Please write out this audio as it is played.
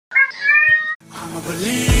I'm a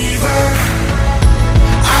believer.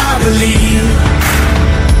 I believe.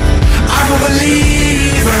 I'm a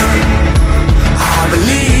believer. I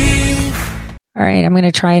believe. All right, I'm going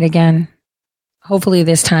to try it again. Hopefully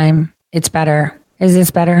this time it's better. Is this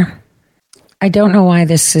better? I don't know why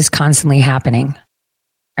this is constantly happening.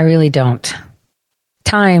 I really don't.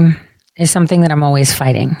 Time is something that I'm always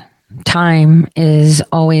fighting. Time is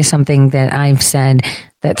always something that I've said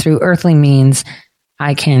that through earthly means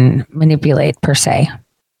I can manipulate per se.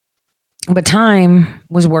 But time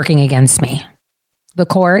was working against me. The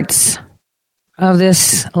courts of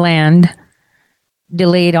this land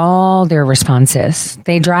delayed all their responses.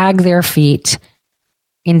 They dragged their feet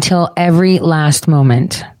until every last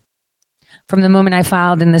moment. From the moment I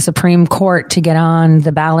filed in the Supreme Court to get on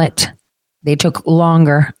the ballot, they took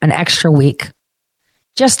longer, an extra week,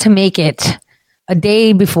 just to make it a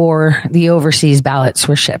day before the overseas ballots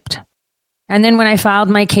were shipped. And then when I filed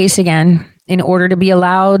my case again, in order to be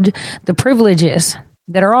allowed the privileges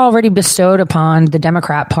that are already bestowed upon the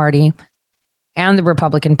Democrat Party and the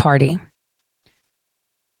Republican Party,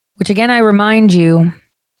 which again, I remind you,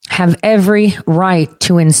 have every right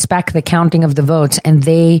to inspect the counting of the votes, and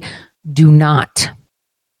they do not.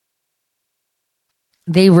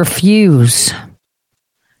 They refuse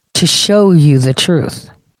to show you the truth.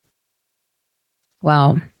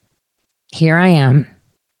 Well, here I am.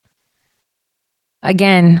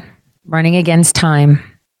 Again, running against time.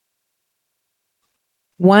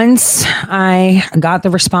 Once I got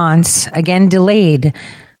the response, again delayed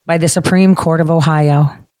by the Supreme Court of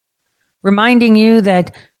Ohio, reminding you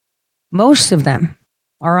that most of them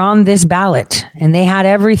are on this ballot and they had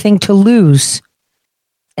everything to lose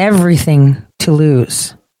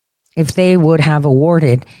if they would have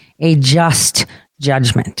awarded a just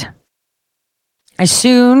judgment. As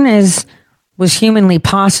soon as was humanly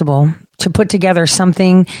possible to put together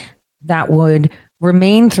something that would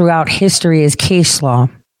remain throughout history as case law,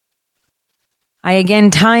 I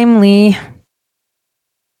again timely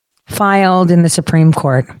filed in the Supreme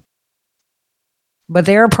Court. But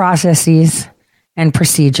there are processes and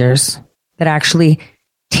procedures that actually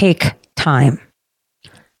take time.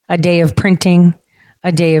 A day of printing,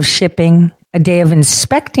 a day of shipping, a day of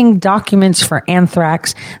inspecting documents for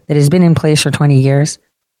anthrax that has been in place for 20 years.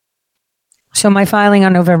 So my filing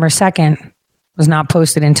on November 2nd was not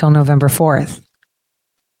posted until November 4th.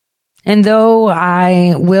 And though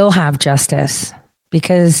I will have justice,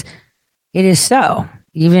 because it is so,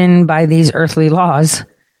 even by these earthly laws,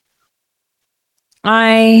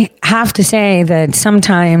 I have to say that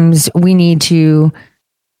sometimes we need to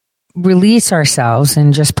release ourselves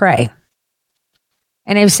and just pray.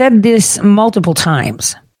 And I've said this multiple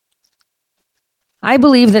times. I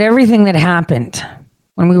believe that everything that happened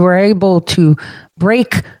when we were able to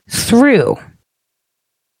break through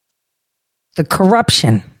the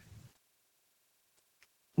corruption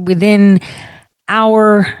within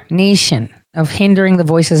our nation of hindering the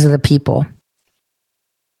voices of the people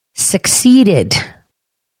succeeded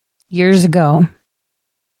years ago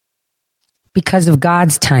because of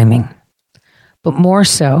God's timing, but more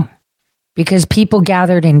so because people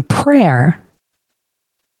gathered in prayer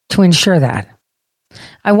to ensure that.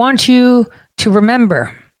 I want you to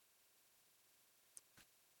remember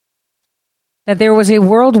that there was a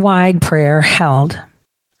worldwide prayer held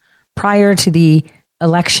prior to the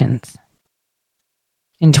elections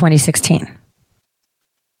in 2016.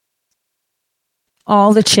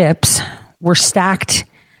 All the chips were stacked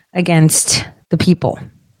against the people.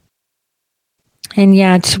 And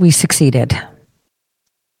yet we succeeded.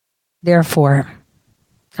 Therefore,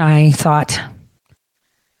 I thought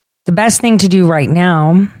the best thing to do right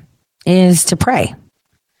now is to pray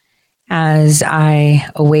as I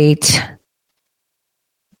await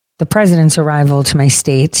the president's arrival to my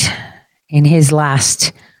state in his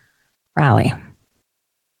last rally.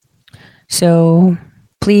 So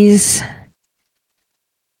please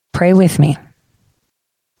pray with me.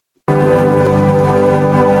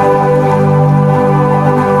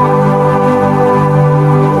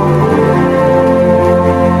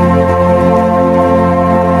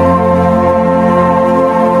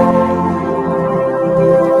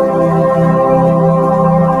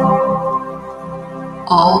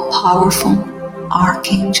 All-powerful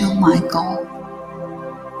Archangel Michael,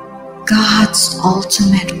 God's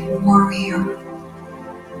ultimate warrior,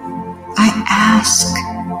 I ask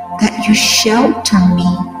that you shelter me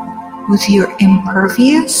with your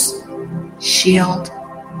impervious shield,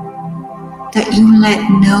 that you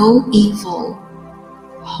let no evil,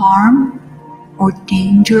 harm, or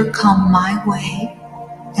danger come my way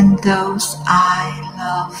and those I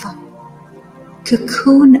love.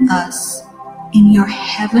 Cocoon us in your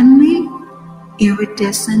heavenly,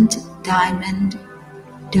 iridescent diamond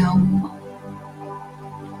dome.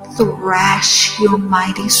 Thrash your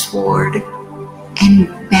mighty sword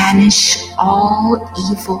and banish all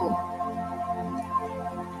evil.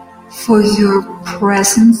 For your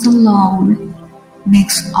presence alone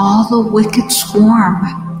makes all the wicked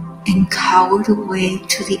swarm and cowered away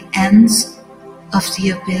to the ends of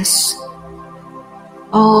the abyss.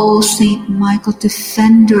 O Saint Michael,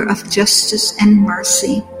 defender of justice and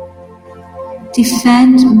mercy,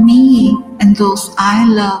 defend me and those I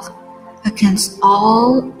love against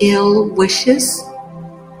all ill wishes,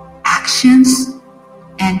 actions,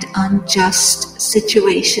 and unjust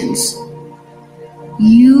situations.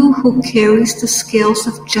 You who carries the scales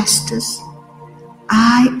of justice,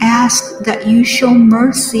 I ask that you show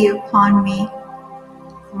mercy upon me.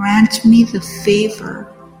 Grant me the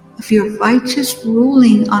favor of your righteous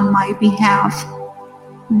ruling on my behalf,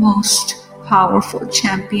 most powerful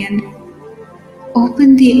champion.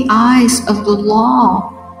 Open the eyes of the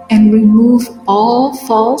law and remove all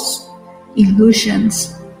false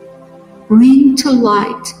illusions. Bring to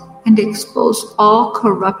light and expose all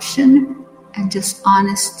corruption and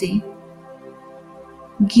dishonesty.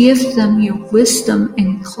 Give them your wisdom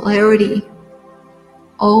and clarity.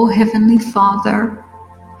 O Heavenly Father,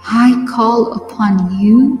 I call upon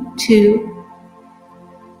you too,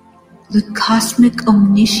 the cosmic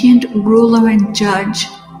omniscient ruler and judge.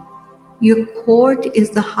 Your court is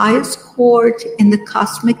the highest court in the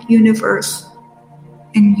cosmic universe,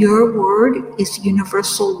 and your word is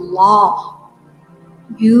universal law.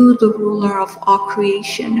 You, the ruler of all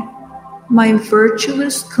creation, my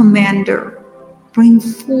virtuous commander, bring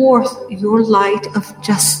forth your light of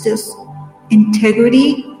justice,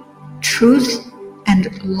 integrity, truth,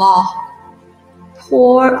 and law.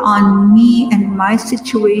 Pour on me and my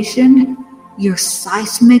situation your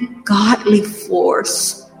seismic godly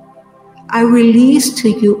force. I release to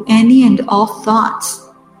you any and all thoughts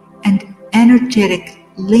and energetic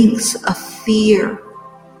links of fear,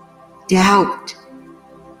 doubt,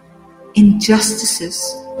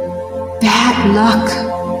 injustices, bad luck,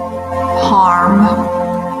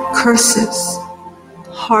 harm, curses,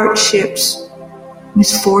 hardships,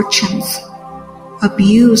 misfortunes,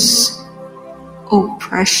 abuse,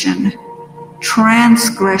 oppression,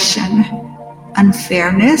 transgression,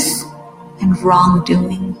 unfairness, and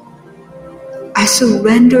wrongdoing. I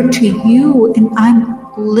surrender to you and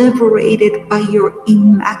I'm liberated by your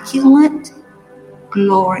immaculate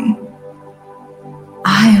glory.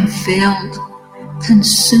 I am filled,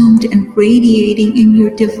 consumed, and radiating in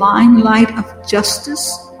your divine light of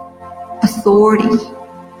justice, authority,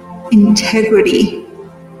 integrity,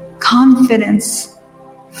 confidence,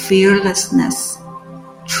 fearlessness,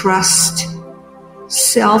 trust,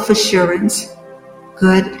 self-assurance,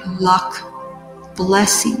 good luck,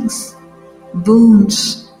 blessings,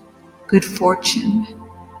 boons, good fortune,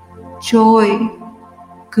 joy,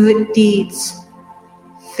 good deeds,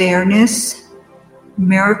 fairness,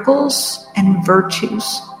 miracles, and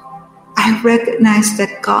virtues. I recognize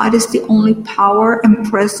that God is the only power and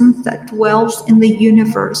presence that dwells in the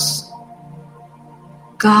universe.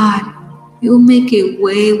 God, you make a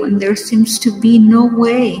way when there seems to be no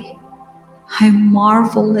way. I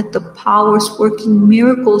marvel at the powers working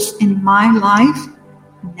miracles in my life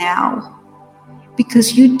now.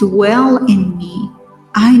 Because you dwell in me,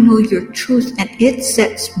 I know your truth and it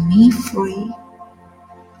sets me free.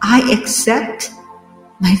 I accept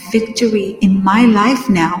my victory in my life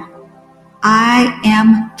now. I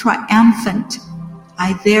am triumphant.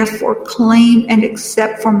 I therefore claim and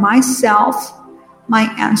accept for myself my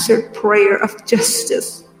answered prayer of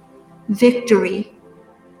justice, victory,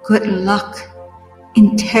 good luck,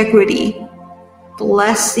 integrity,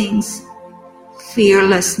 blessings,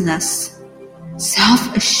 fearlessness,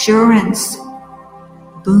 self-assurance,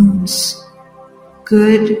 boons,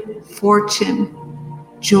 good fortune,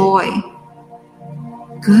 joy,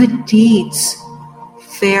 good deeds,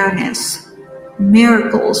 fairness,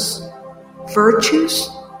 miracles, virtues,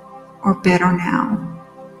 or better now.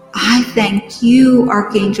 I thank you,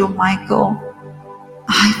 Archangel Michael.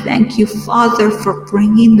 I thank you, Father, for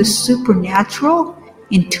bringing the supernatural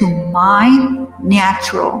into my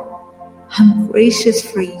natural. I'm gracious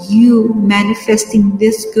for you manifesting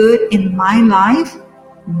this good in my life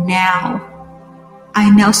now. I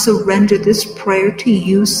now surrender this prayer to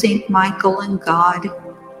you, Saint Michael and God.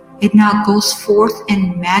 It now goes forth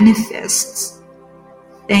and manifests.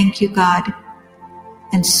 Thank you, God.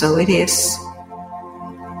 And so it is.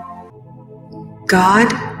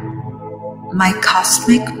 God, my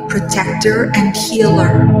cosmic protector and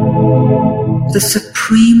healer, the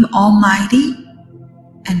Supreme Almighty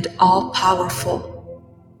and all-powerful,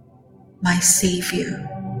 my Savior.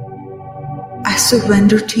 I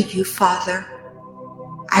surrender to you, Father.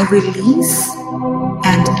 I release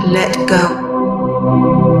and let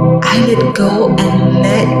go. I let go and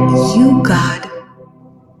let you, God.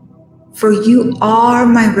 For you are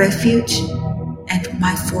my refuge and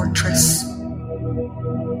my fortress.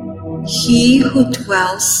 He who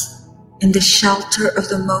dwells in the shelter of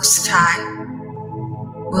the Most High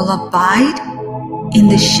will abide in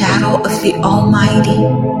the shadow of the Almighty.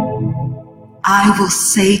 I will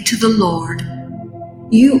say to the Lord,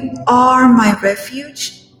 you are my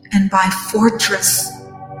refuge and my fortress,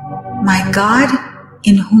 my God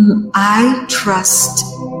in whom I trust.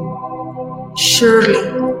 Surely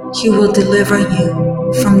he will deliver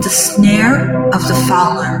you from the snare of the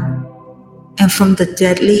fowler and from the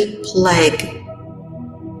deadly plague.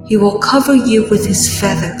 He will cover you with his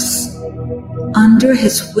feathers. Under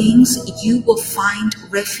his wings you will find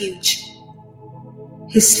refuge.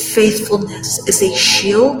 His faithfulness is a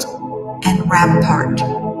shield and rampart.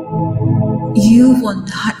 You will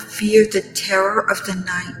not fear the terror of the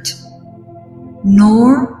night,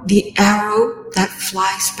 nor the arrow that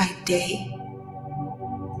flies by day,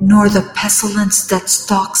 nor the pestilence that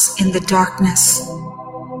stalks in the darkness,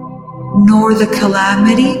 nor the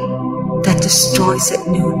calamity that destroys at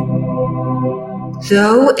noon.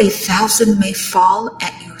 Though 1,000 may fall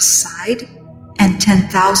at your side and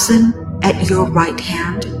 10,000 at your right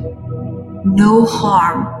hand, no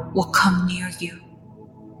harm will come near you.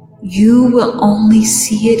 You will only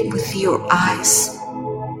see it with your eyes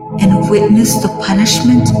and witness the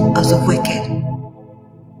punishment of the wicked.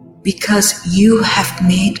 Because you have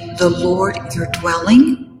made the Lord your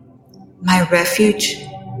dwelling, my refuge,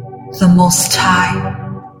 the Most High,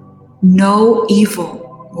 no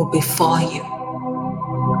evil will befall you.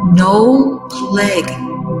 No plague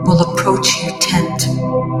will approach your tent.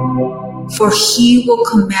 For he will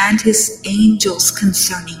command his angels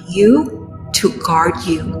concerning you to guard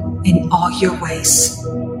you in all your ways.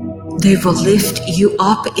 They will lift you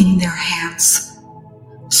up in their hands,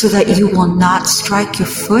 so that you will not strike your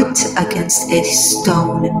foot against a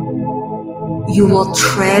stone. You will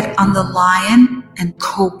tread on the lion and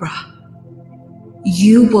cobra.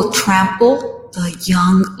 You will trample the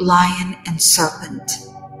young lion and serpent.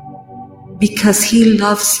 Because he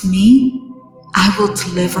loves me, I will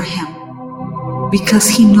deliver him. Because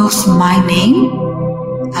he knows my name,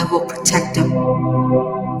 I will protect him.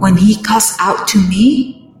 When he calls out to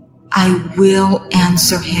me, I will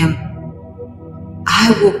answer him.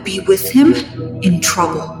 I will be with him in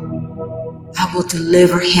trouble. I will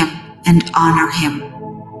deliver him and honor him.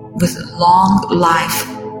 With long life,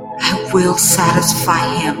 I will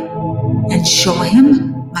satisfy him and show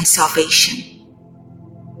him my salvation.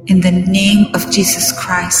 In the name of Jesus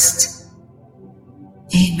Christ,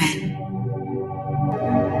 amen.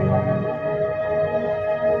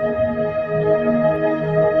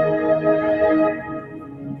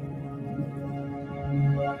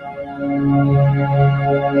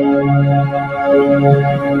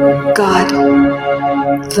 God,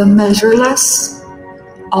 the measureless,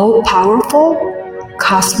 all-powerful,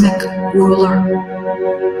 cosmic ruler.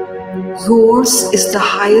 Yours is the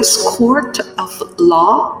highest court of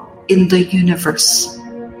law in the universe.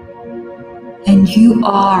 And you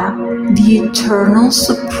are the eternal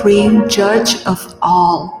supreme judge of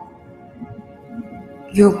all.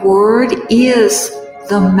 Your word is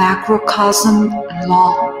the macrocosm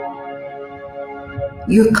law.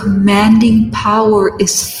 Your commanding power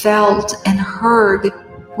is felt and heard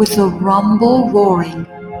with a rumble roaring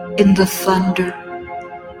in the thunder.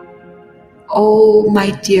 Oh, my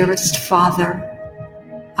dearest Father,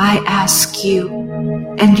 I ask you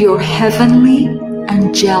and your heavenly,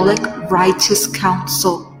 angelic, righteous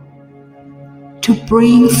counsel to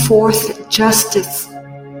bring forth justice,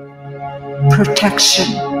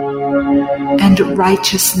 protection, and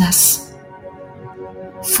righteousness.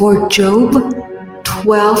 For Job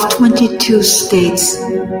 12:22 states,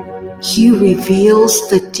 he reveals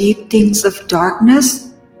the deep things of darkness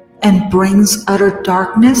and brings utter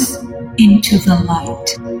darkness into the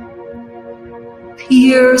light.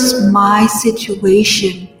 Pierce my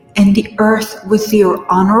situation and the earth with your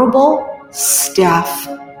honorable staff.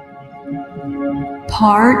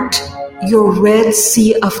 Part your Red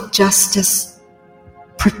Sea of justice,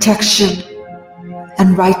 protection,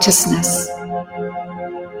 and righteousness.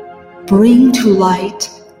 Bring to light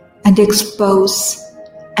and expose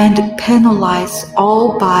and penalize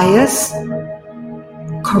all bias,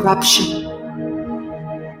 corruption,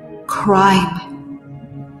 crime,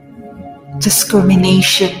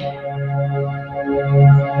 discrimination,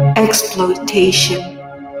 exploitation,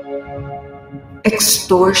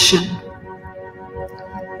 extortion,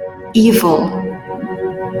 evil,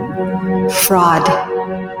 fraud,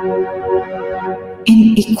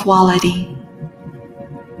 inequality,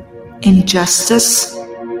 injustice,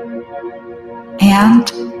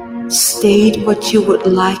 and state what you would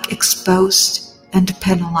like exposed and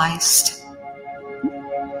penalized.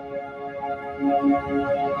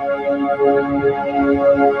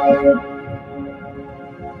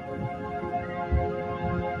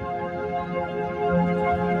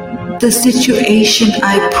 The situation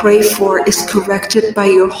I pray for is corrected by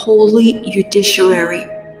your holy judiciary.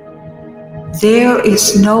 There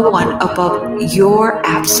is no one above your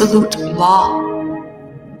absolute law.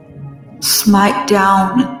 Smite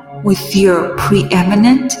down with your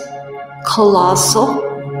preeminent,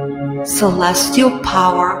 colossal, celestial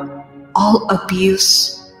power all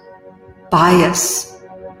abuse, bias,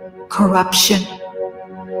 corruption,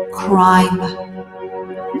 crime,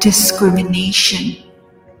 discrimination,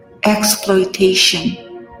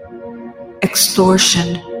 exploitation,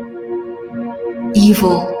 extortion,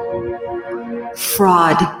 evil,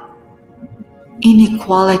 fraud,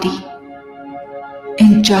 inequality,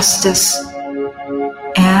 injustice,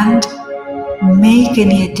 and make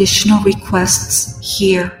any additional requests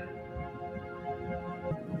here.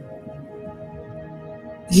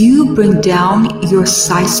 You bring down your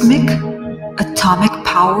seismic, atomic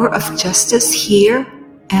power of justice here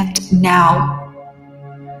and now.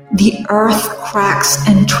 The earth cracks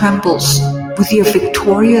and trembles with your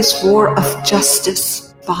victorious roar of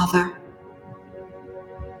justice, Father.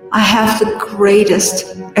 I have the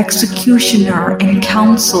greatest executioner and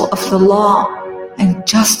counsel of the law and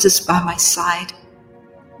justice by my side.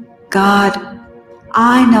 God,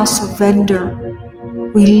 I now surrender,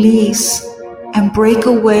 release, and break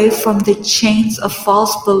away from the chains of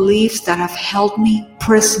false beliefs that have held me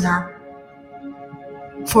prisoner.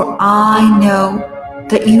 For I know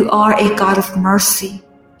that you are a God of mercy,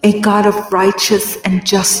 a God of righteousness and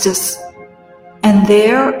justice, and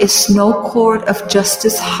there is no court of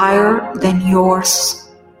justice higher than yours.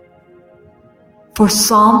 For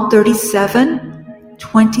Psalm 37,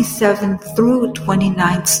 27 through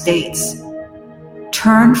 29 states,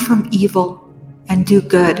 "Turn from evil and do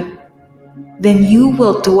good, then you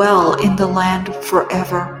will dwell in the land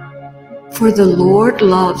forever. For the Lord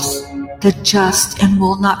loves the just and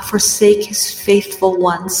will not forsake his faithful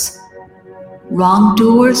ones.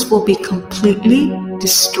 Wrongdoers will be completely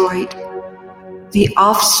destroyed. The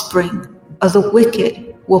offspring of the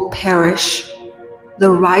wicked will perish.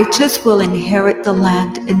 The righteous will inherit the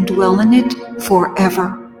land and dwell in it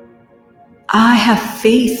forever. I have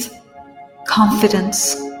faith,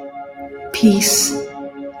 confidence, peace,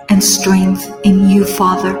 and strength in you,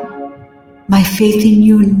 Father. My faith in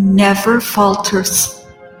you never falters.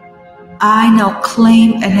 I now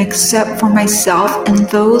claim and accept for myself and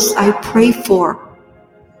those I pray for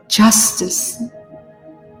justice,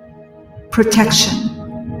 protection,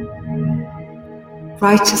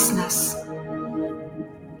 righteousness,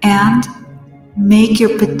 and make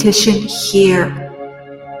your petition here.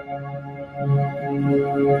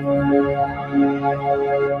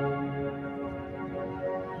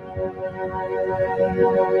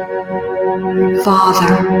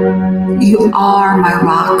 Father, you are my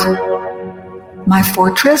rock, my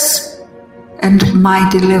fortress, and my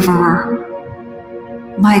deliverer.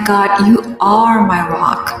 My God, you are my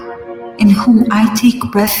rock, in whom I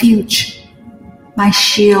take refuge, my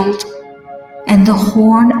shield, and the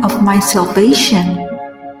horn of my salvation,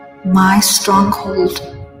 my stronghold.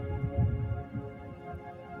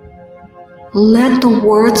 Let the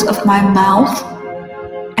words of my mouth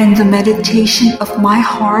and the meditation of my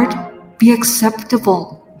heart be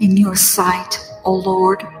acceptable in your sight, O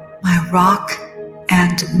Lord, my rock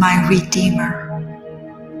and my redeemer.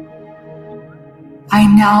 I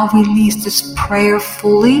now release this prayer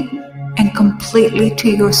fully and completely to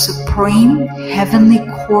your supreme heavenly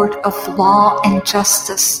court of law and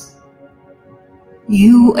justice.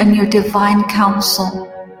 You and your divine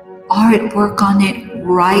counsel are at work on it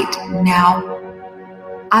right now.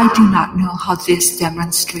 I do not know how this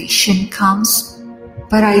demonstration comes,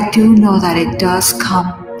 but I do know that it does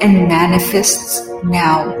come and manifests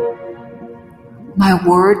now. My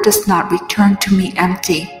word does not return to me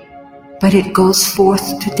empty, but it goes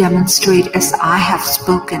forth to demonstrate as I have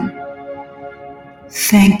spoken.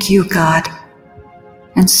 Thank you, God.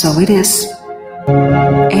 And so it is.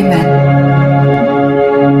 Amen.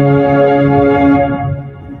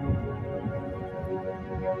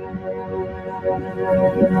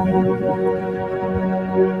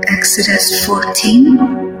 Exodus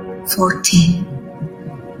 14:14.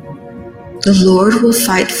 The Lord will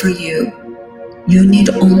fight for you. You need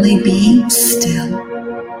only be still.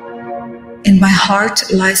 In my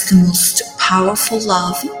heart lies the most powerful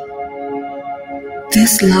love.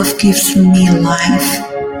 This love gives me life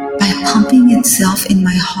by pumping itself in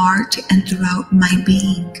my heart and throughout my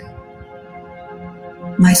being.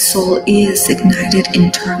 My soul is ignited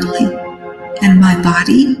internally, and my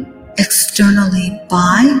body externally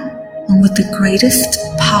by and with the greatest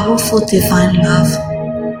powerful divine love.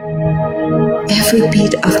 Every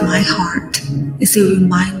beat of my heart is a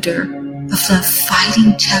reminder of the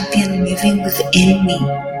fighting champion living within me.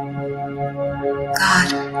 God,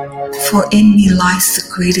 for in me lies the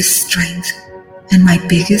greatest strength and my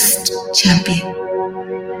biggest champion.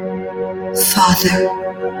 Father,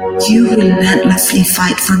 you relentlessly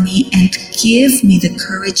fight for me and give me the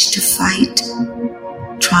courage to fight,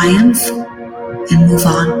 triumph, and move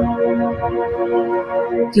on.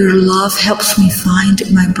 Your love helps me find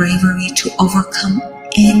my bravery to overcome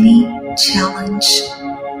any challenge.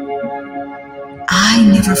 I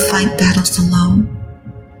never fight battles alone,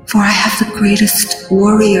 for I have the greatest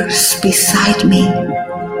warriors beside me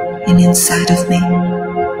and inside of me.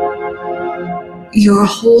 Your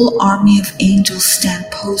whole army of angels stand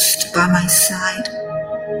post by my side,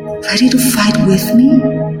 ready to fight with me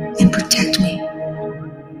and protect me.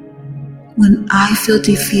 When I feel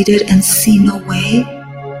defeated and see no way,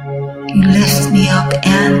 you lift me up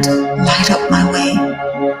and light up my way.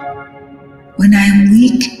 When I am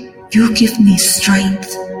weak, you give me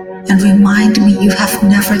strength and remind me you have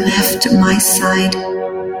never left my side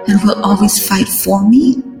and will always fight for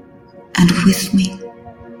me and with me.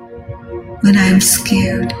 When I am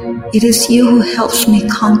scared, it is you who helps me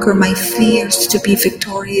conquer my fears to be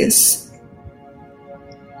victorious.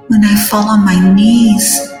 When I fall on my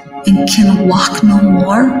knees and can walk no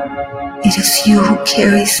more, it is you who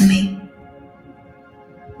carries me.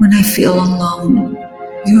 When I feel alone,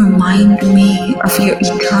 you remind me of your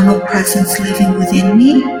eternal presence living within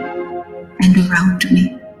me and around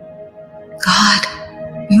me. God,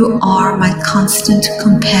 you are my constant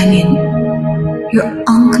companion. Your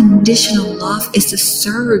unconditional love is a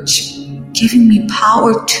surge, giving me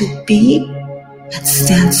power to be and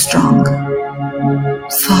stand strong.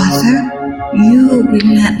 Father, you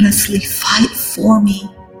relentlessly fight for me.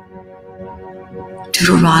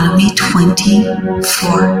 Deuteronomy 24.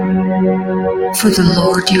 For the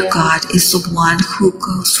Lord your God is the one who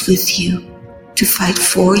goes with you to fight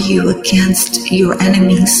for you against your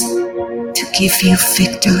enemies, to give you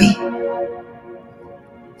victory.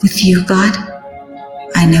 With you, God,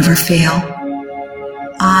 I never fail.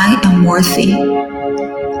 I am worthy.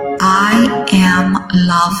 I am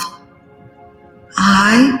love.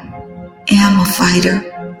 I am a fighter.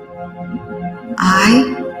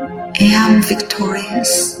 I am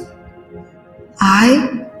victorious.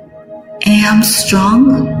 I am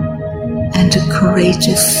strong and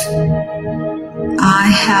courageous. I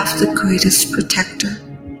have the greatest protector,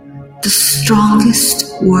 the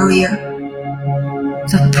strongest warrior,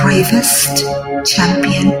 the bravest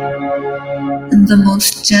champion, and the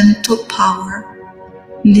most gentle power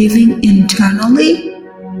living internally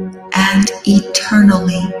and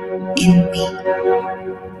eternally in me.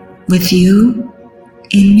 With you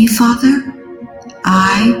in me, Father,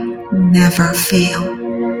 I never fail.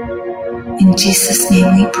 In Jesus'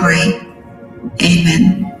 name we pray.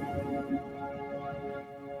 Amen.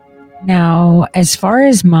 Now, as far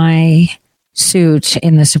as my suit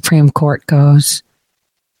in the Supreme Court goes,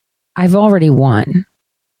 I've already won.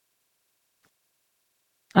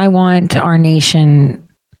 I want our nation.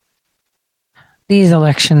 These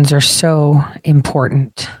elections are so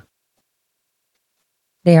important.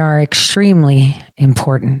 They are extremely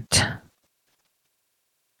important.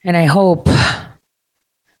 And I hope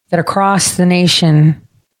that across the nation,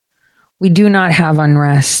 we do not have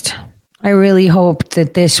unrest. I really hope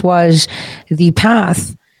that this was the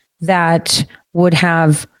path that would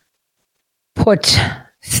have put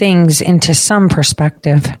things into some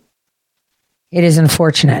perspective. It is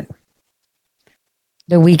unfortunate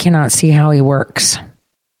that we cannot see how he works.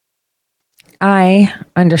 I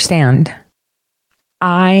understand.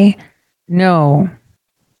 I know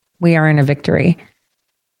we are in a victory.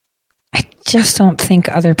 I just don't think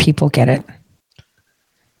other people get it.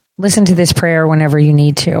 Listen to this prayer whenever you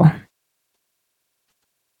need to.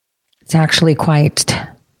 It's actually quite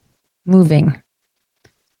moving.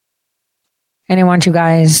 And I want you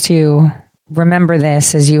guys to remember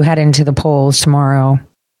this as you head into the polls tomorrow.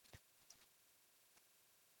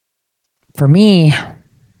 For me,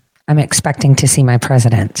 I'm expecting to see my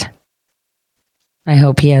president. I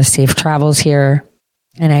hope he has safe travels here,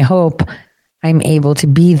 and I hope I'm able to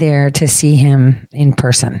be there to see him in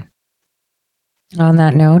person. On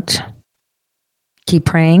that note, keep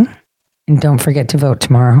praying and don't forget to vote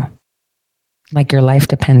tomorrow. like your life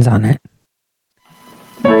depends on it.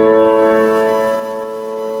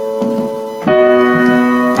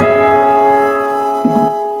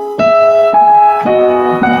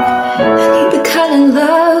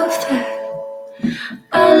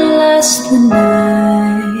 Last the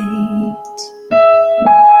night.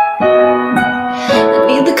 I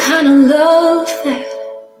need the kind of love that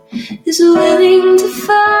is willing to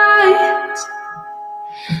fight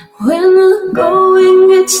when the going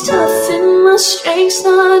gets tough and my strength's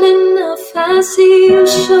not enough. I see you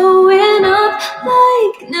showing up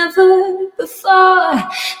like never before.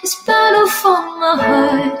 This battle for my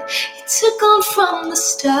heart, you took on from the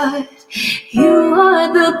start. You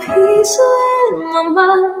are the peace when my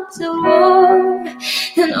mind's at war.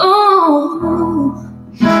 And oh,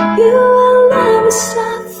 you will never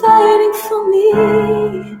stop fighting for me.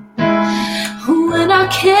 When I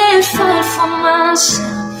can't fight for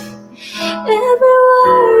myself, every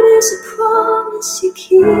word is a promise you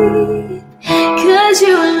keep. 'Cause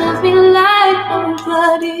you love me like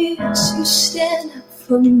nobody else. You stand up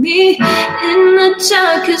for me in the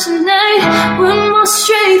darkest night when my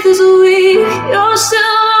strength is weak. You're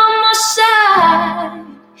still on my side.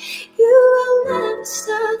 You will never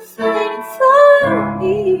stop fighting for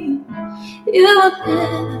me. You are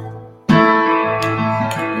there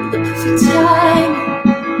at the perfect time.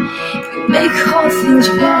 You make all things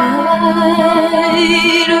right.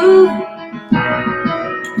 Ooh.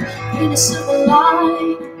 In a silver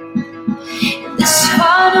line, in this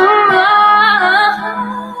heart of mine.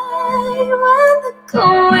 When the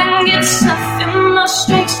going gets tough and my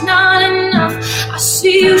strength's not enough, I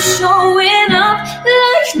see you showing up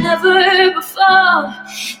like never before.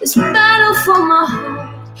 This battle for my heart,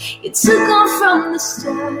 you took on from the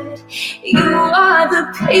start. You are the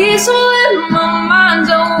peace when my mind's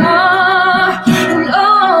at war. And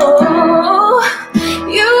oh,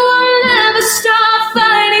 you will never stop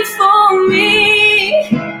fighting for me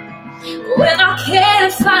when I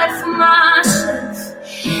can't fight for myself.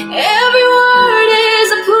 Every word is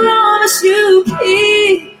a promise you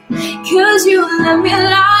keep. 'Cause you love me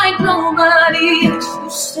like nobody else. You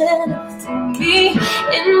stand up for me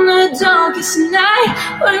in the darkest night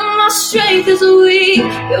when my strength is weak.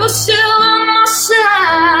 You're still on my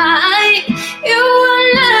side. You will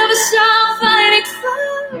never stop fighting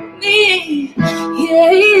for me.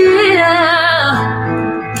 Yeah, yeah.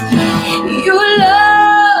 Your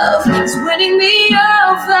love is winning me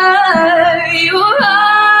over. Your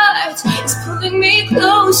heart is pulling me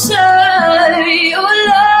closer. Your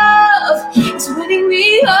love is winning me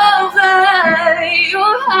over.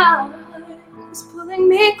 Your heart is pulling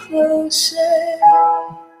me closer.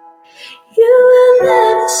 You will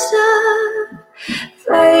never stop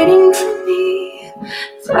fighting for me,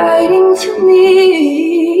 fighting for me.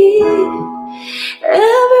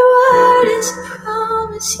 Every word is a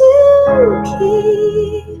promise you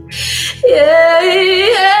keep. Yeah,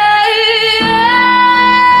 yeah,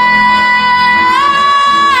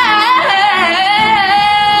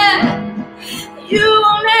 yeah. You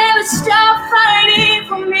will never stop fighting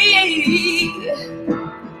for me.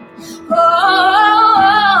 Oh,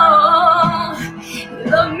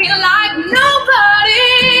 you love me like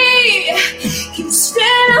nobody can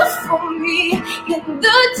stand up for me in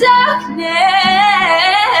the darkness.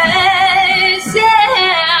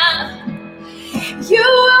 Yeah, you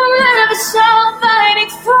will never stop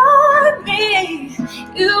fighting for me.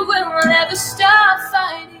 You will never stop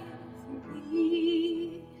fighting for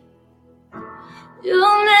me.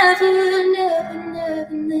 You'll never, never,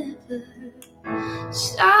 never, never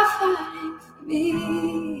stop fighting for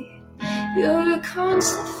me. You're a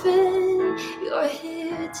constant friend. You're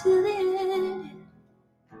here till the end.